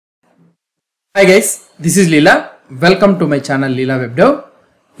Hi guys, this is Leela. Welcome to my channel Leela WebDev.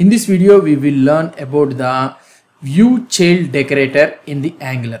 In this video, we will learn about the view child decorator in the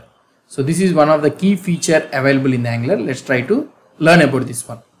Angular. So this is one of the key feature available in the Angular. Let's try to learn about this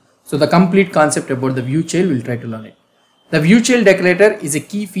one. So the complete concept about the view child, we'll try to learn it. The view child decorator is a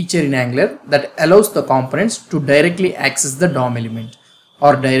key feature in Angular that allows the components to directly access the DOM element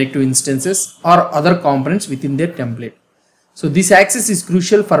or directive instances or other components within their template. So this access is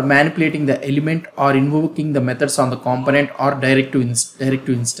crucial for manipulating the element or invoking the methods on the component or directive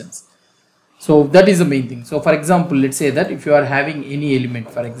instance. So that is the main thing. So for example, let's say that if you are having any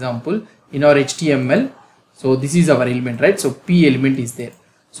element, for example, in our HTML, so this is our element, right? So P element is there.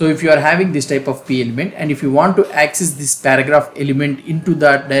 So if you are having this type of P element and if you want to access this paragraph element into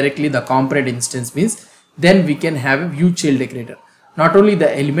that directly the component instance means, then we can have a view child decorator. Not only the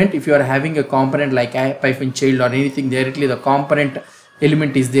element, if you are having a component like app-child or anything directly the component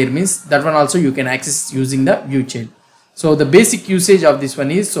element is there means that one also you can access using the view child. So the basic usage of this one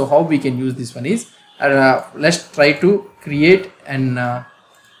is, so how we can use this one is, let's try to create an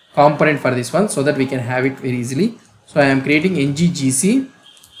component for this one so that we can have it very easily. So I am creating ngGC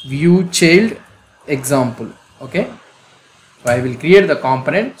view child example. Okay, so I will create the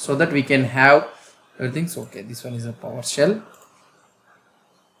component so that we can have everything. So okay, this one is a PowerShell.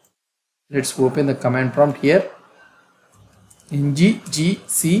 Let's open the command prompt here.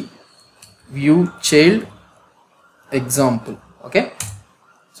 ngGC view child example. Okay,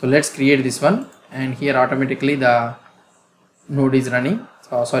 so let's create this one, and here automatically the node is running.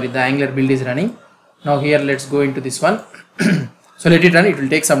 So sorry, the Angular build is running. Now here let's go into this one. So let it run. It will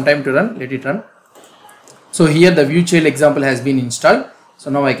take some time to run. Let it run. So here the view child example has been installed. So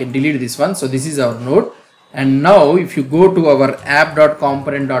now I can delete this one. So this is our node. And now if you go to our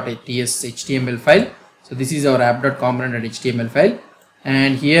app.component.ts HTML file, so this is our app.component.html file,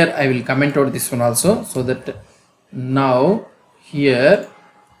 and here I will comment out this one also, so that now here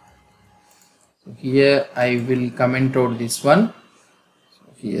I will comment out this one. So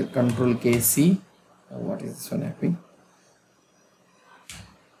here Control KC, what is this one happening?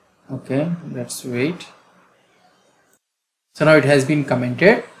 Okay, let's wait. So now it has been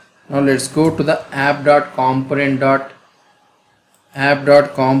commented. Now let's go to the app.component.html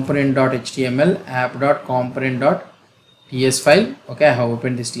file. Okay, I have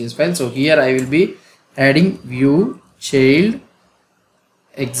opened this TS file. So here I will be adding view child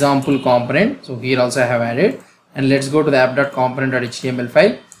example component. So here also I have added, and let's go to the app.component.html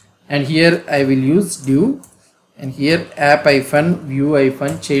file, and here I will use div, and here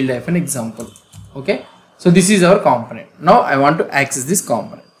app-view-child example. Okay, so this is our component. Now I want to access this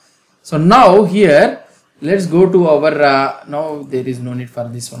component. So now here let's go to our now there is no need for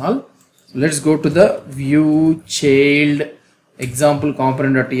this one all. So let's go to the view child example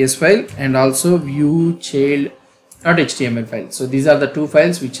component.ts file and also view child.html file. So these are the two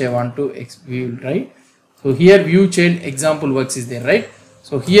files which I want to view, right? So here view child example works is there, right?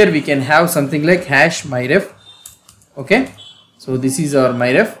 So here we can have something like #myref. Okay, so this is our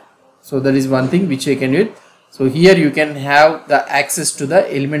myref. So that is one thing which I can do. So here you can have the access to the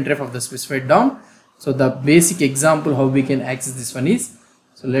element ref of the specified DOM. So the basic example how we can access this one is,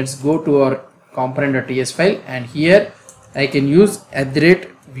 so let's go to our component.ts file, and here I can use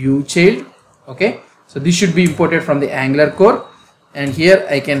 @viewchild. Okay, so this should be imported from the Angular core, and here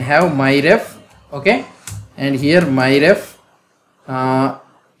I can have myref. Okay, and here myref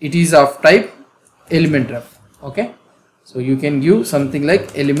it is of type element ref. Okay, so you can give something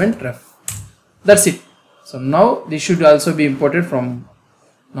like element ref. That's it. So now this should also be imported from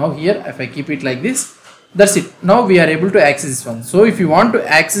now here. If I keep it like this, that's it. Now we are able to access this one. So if you want to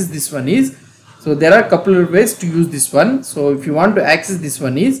access this one is, so there are a couple of ways to use this one. So if you want to access this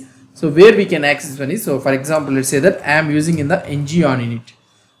one is, so where we can access this one is, so for example, let's say that I am using in the ng on init.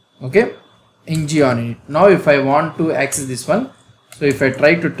 Okay, ng on init. Now if I want to access this one, so if I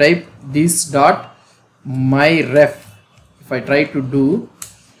try to type this dot myref, if I try to do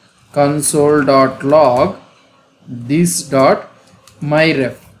console.log this dot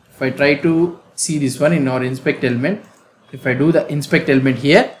myref, if I try to see this one in our inspect element, if I do the inspect element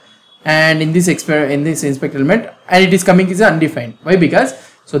here, and in this inspect element, and it is coming is undefined. Why? Because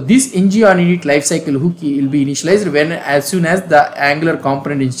so this ng on init lifecycle hook will be initialized when as soon as the Angular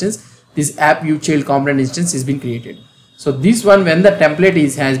component instance, this app view child component instance is been created. So this one, when the template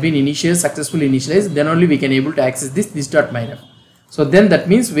has been successfully initialized, then only we can able to access this dot myref. So then that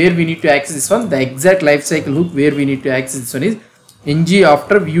means where we need to access this one, the exact lifecycle hook where we need to access this one is ng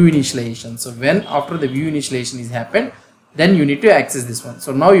after view initialization. So when after the view initialization is happened, then you need to access this one.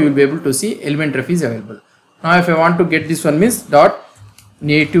 So now you will be able to see element ref is available. Now if I want to get this one means dot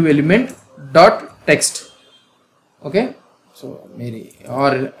native element dot text. Okay, so maybe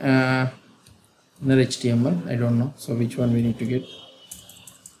or inner HTML, I don't know, so which one we need to get.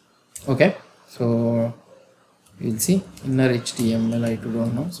 Okay, so we'll see inner HTML, I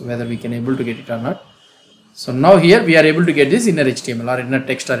don't know, so whether we can able to get it or not. So now here we are able to get this inner HTML or inner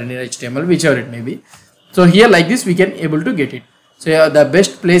text or inner HTML, whichever it may be. So here like this we can able to get it. So yeah, the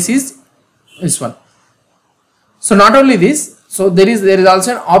best place is this one. So not only this, so there is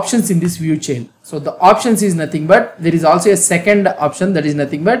also an options in this view chain. So the options is nothing but there is also a second option, that is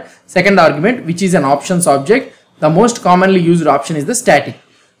nothing but second argument, which is an options object. The most commonly used option is the static.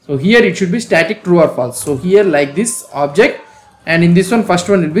 So here it should be static true or false. So here like this object, and in this one first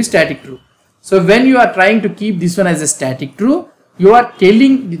one will be static true. So when you are trying to keep this one as a static true, you are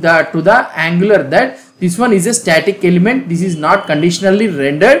telling to the Angular that this one is a static element, this is not conditionally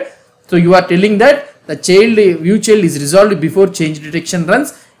rendered. So you are telling that the view child is resolved before change detection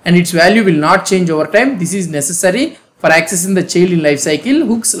runs and its value will not change over time. This is necessary for accessing the child in lifecycle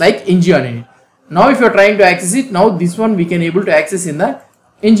hooks like ng on init. Now if you are trying to access it, now this one we can able to access in the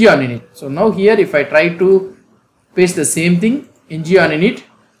ng on init. So now here if I try to paste the same thing, ng on init,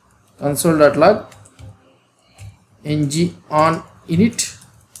 console.log ng on init.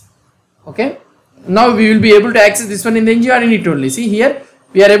 Okay, now we will be able to access this one in the ng on init only. See here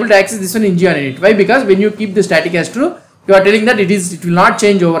we are able to access this one in ng on init. Why? Because when you keep the static as true, you are telling that it will not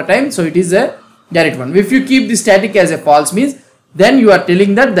change over time, so it is a direct one. If you keep the static as a false, means then you are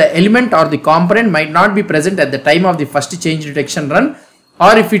telling that the element or the component might not be present at the time of the first change detection run,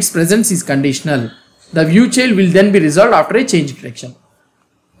 or if its presence is conditional, the view child will then be resolved after a change detection.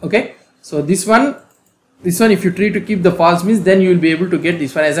 Okay, so this one if you try to keep the false, means then you will be able to get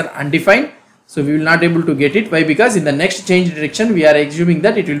this one as an undefined. So we will not able to get it. Why? Because in the next change detection we are assuming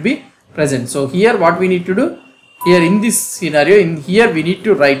that it will be present. So here what we need to do, here in this scenario, in here we need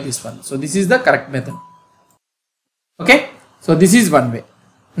to write this one. So this is the correct method. Okay, so this is one way.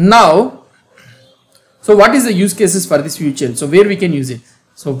 Now, so what is the use cases for this view child? So where we can use it?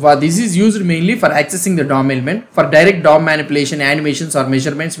 So this is used mainly for accessing the DOM element. For direct DOM manipulation, animations or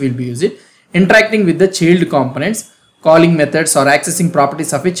measurements we will be use it. Interacting with the child components, calling methods or accessing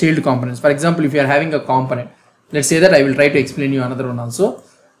properties of a child components. For example, if you are having a component, let's say that I will try to explain you another one also.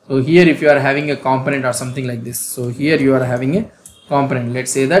 So here if you are having a component or something like this, so here you are having a component.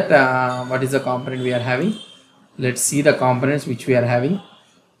 Let's say that what is the component we are having? Let's see the components which we are having.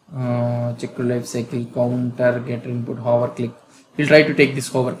 Check to life cycle, counter, getter input, hover click. We'll try to take this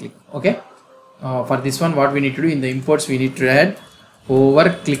hover click. Okay, for this one what we need to do, in the imports we need to add hover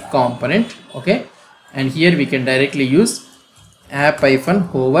click component. Okay, and here we can directly use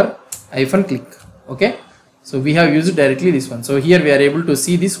app-hover-click. Okay, so we have used directly this one. So here we are able to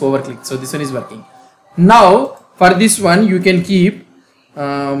see this hover click. So this one is working. Now for this one you can keep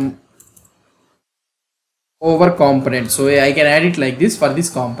hover component. So I can add it like this for this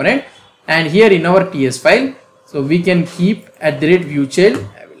component, and here in our TS file, so we can keep @viewchild.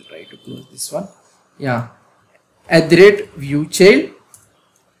 I will try to close this one. Yeah, @viewchild,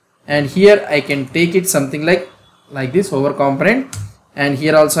 and here I can take it something like this hover component, and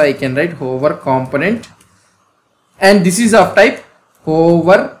here also I can write hover component, and this is of type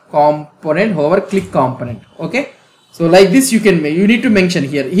hover component, hover click component. Okay, so like this you need to mention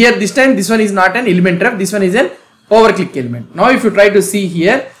here this time this one is not an element ref, this one is an hover click element. Now if you try to see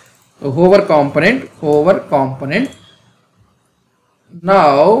here, hover component.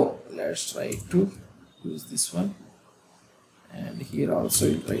 Now let's try to use this one, and here also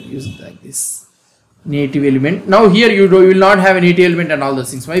you try to use it like this native element. Now here you will not have a native element and all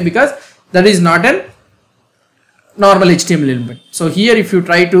those things. Why? Because that is not a normal HTML element. So here if you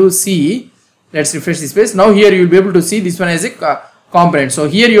try to see, let's refresh this page. Now here you will be able to see this one as a component. So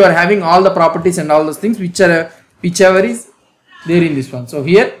here you are having all the properties and all those things whichever is there in this one. So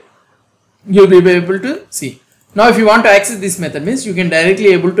here you will be able to see. Now if you want to access this method, means you can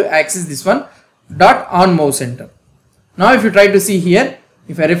directly able to access this one dot on mouse center. Now if you try to see here,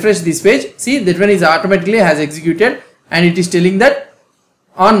 if I refresh this page, see that one is automatically has executed, and it is telling that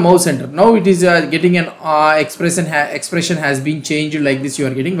on mouse center. Now it is getting an expression has been changed like this you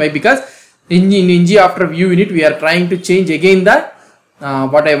are getting. Why? Because in ng after view unit we are trying to change again the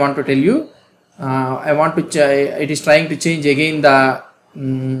what I want to tell you. It is trying to change again the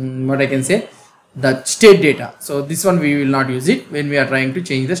what I can say, the state data. So this one we will not use it when we are trying to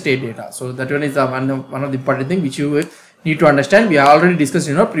change the state data. So that one is one of the important thing which you need to understand. We have already discussed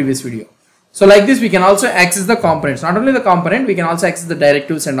in our previous video. So like this we can also access the components. Not only the component, we can also access the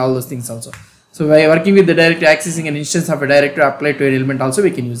directives and all those things also. So by working with the directive, accessing an instance of a directive applied to an element also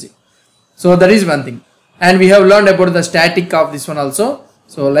we can use it. So that is one thing. And we have learned about the static of this one also.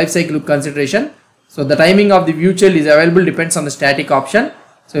 So life cycle loop consideration. So the timing of the view child is available depends on the static option.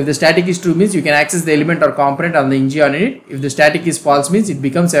 So if the static is true means you can access the element or component on the ng on init. If the static is false means it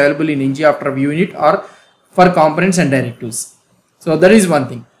becomes available in ng after view init or for components and directives. So that is one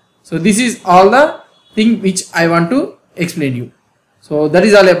thing. So this is all the thing which I want to explain you. So that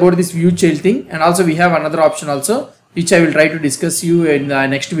is all about this view child thing, and also we have another option also which I will try to discuss you in the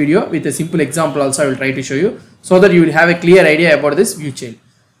next video with a simple example also I will try to show you, so that you will have a clear idea about this view child.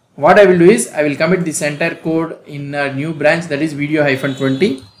 What I will do is I will commit this entire code in a new branch, that is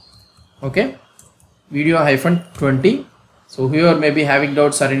video-20. Okay, video-20. So whoever may be having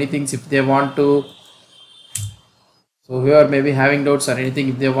doubts or anything, if they want to,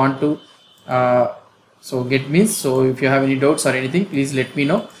 so get means, so if you have any doubts or anything, please let me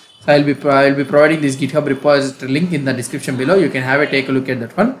know. So I will be providing this GitHub repository link in the description below. You can take a look at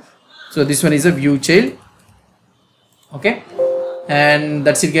that one. So this one is a view child. Okay, and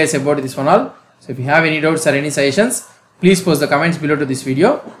that's it guys about this one all. So if you have any doubts or any suggestions, please post the comments below to this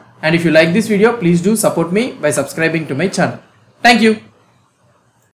video. And if you like this video, please do support me by subscribing to my channel. Thank you.